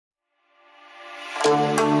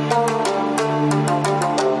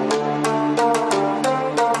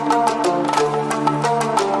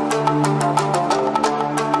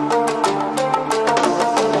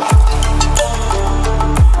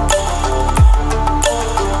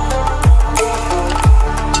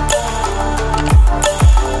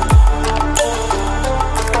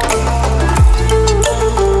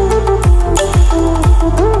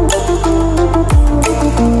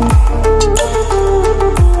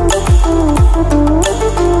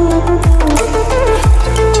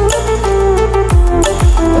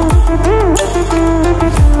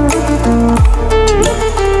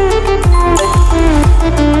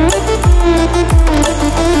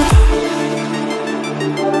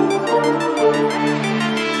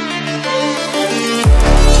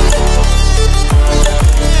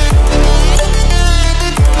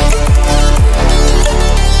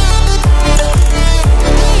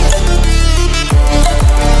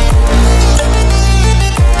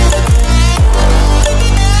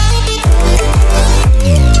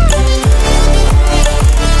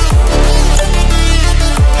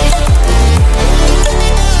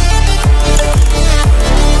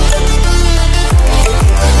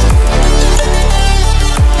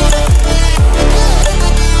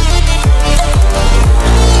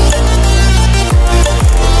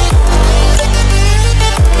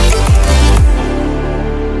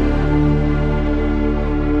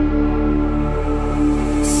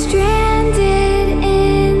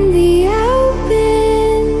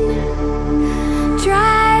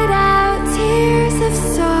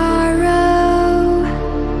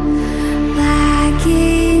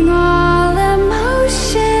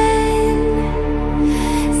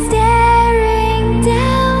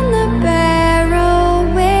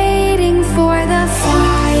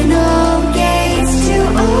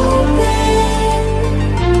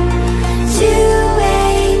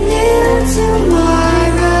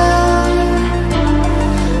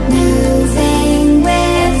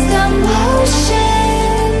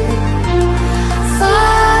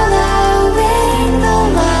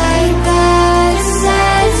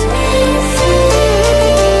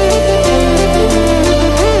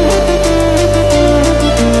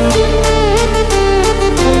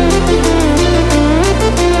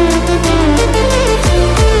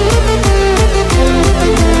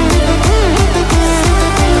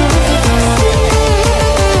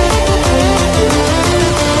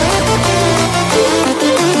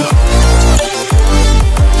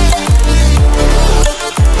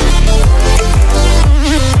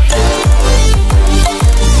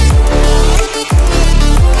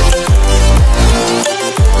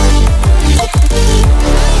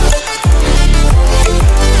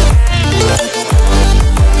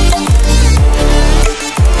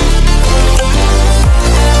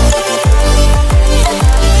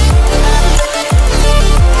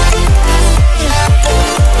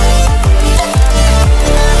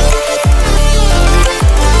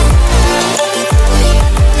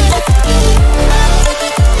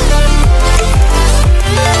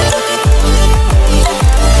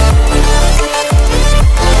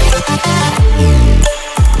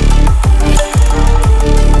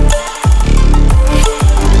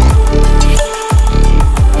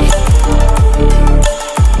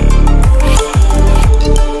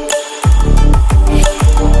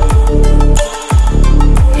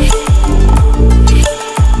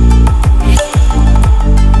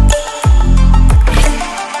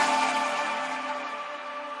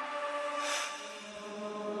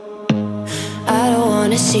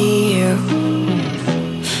see you.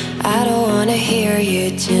 I don't wanna hear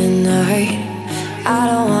you tonight. I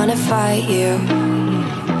don't wanna fight you.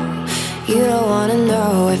 You don't wanna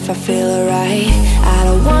know if I feel alright. I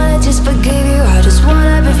don't wanna just forgive you, I just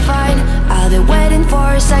wanna be fine. I'll be waiting for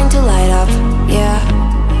a sign to light up, yeah.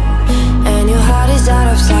 And your heart is out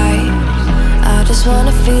of sight. I just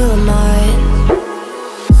wanna feel mine.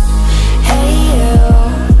 Hey you,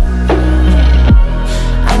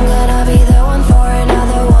 I'm gonna be the one for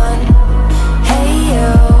another one. Hey you,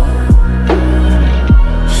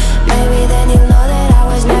 maybe then you'll know that I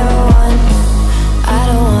was never one. I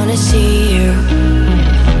don't wanna see you,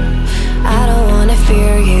 I don't wanna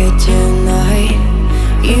fear you tonight.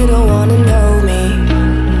 You don't wanna know me,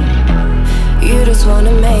 you just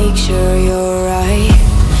wanna make sure you're right.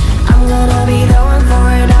 I'm gonna be the one for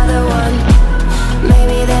another one.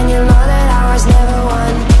 Maybe then you'll know that I was never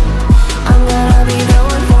one. I'm gonna be the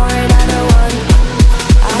one for another one.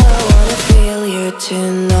 I don't wanna feel you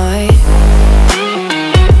tonight.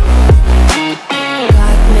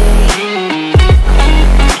 Got me.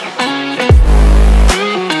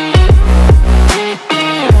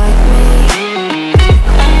 Got me.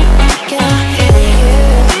 Can I hear you?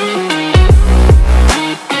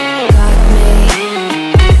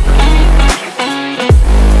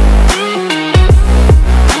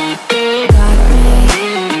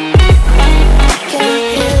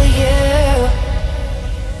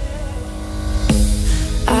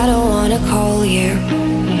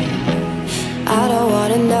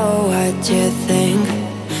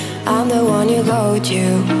 hold you.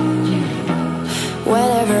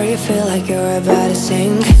 Whenever you feel like you're about to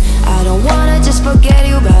sink, I don't wanna just forget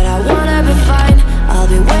you, but I wanna be fine. I'll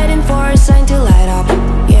be waiting for a sign to light up,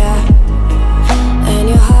 yeah. And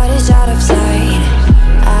your heart is out of sight,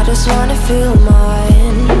 I just wanna feel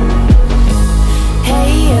mine.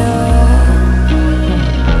 Hey you,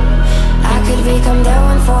 I could become the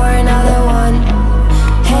one for another one.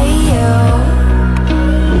 Hey you,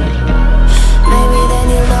 maybe then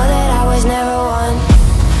you'll know that I was never one.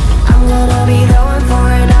 I'm gonna be the one for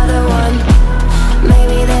another one.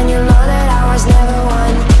 Maybe then you'll know that I was never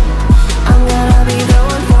one. I'm gonna be the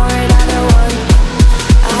one for another one.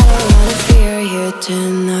 I don't wanna fear you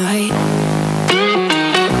tonight.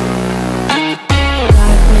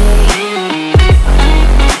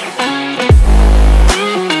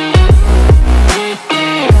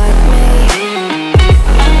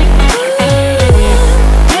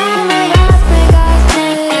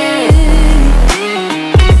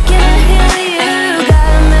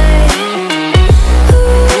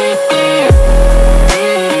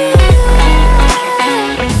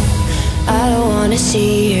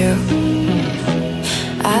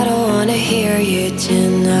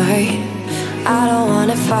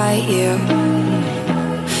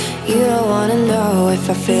 You don't wanna know if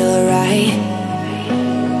I feel alright.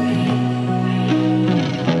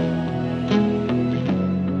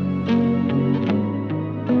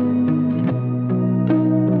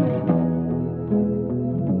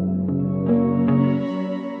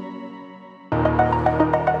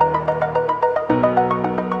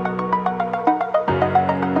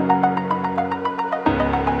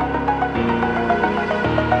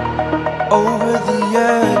 Over the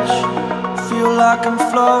edge, feel like I'm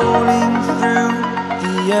floating through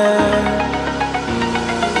the air.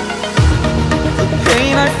 The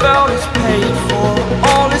pain I felt is paid for,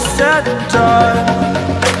 all is said and done.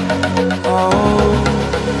 Oh,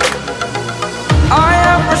 I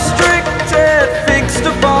am restricted, fixed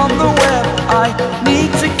upon the web. I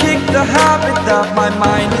need to kick the habit that my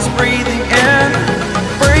mind is breathing in.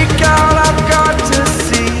 Break out, I've got to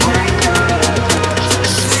see.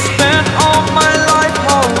 Spent all my life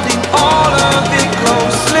holding all of it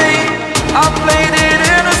closely. I played it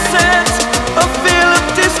innocent, a feel of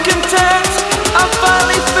discontent. I'm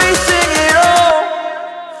finally facing it all,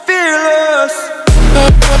 fearless.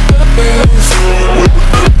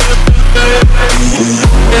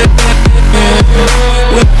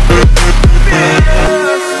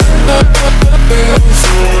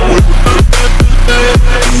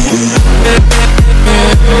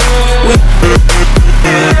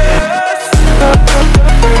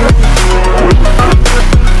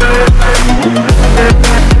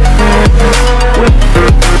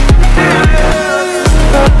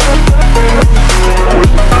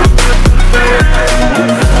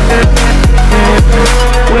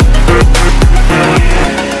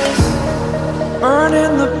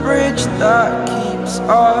 Burning the bridge that keeps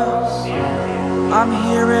us. I'm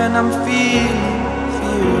here and I'm feeling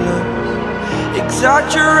fearless.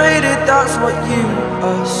 Exaggerated, that's what you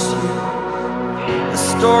assume. The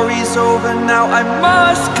story's over now, I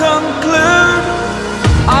must conclude.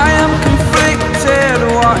 I am conflicted,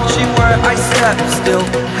 watching where I step still,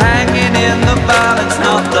 hanging in the balance.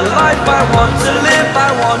 Not the life I want to live, I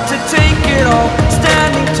want to take it all.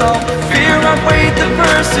 Standing tall, fear I weighed the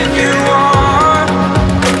person you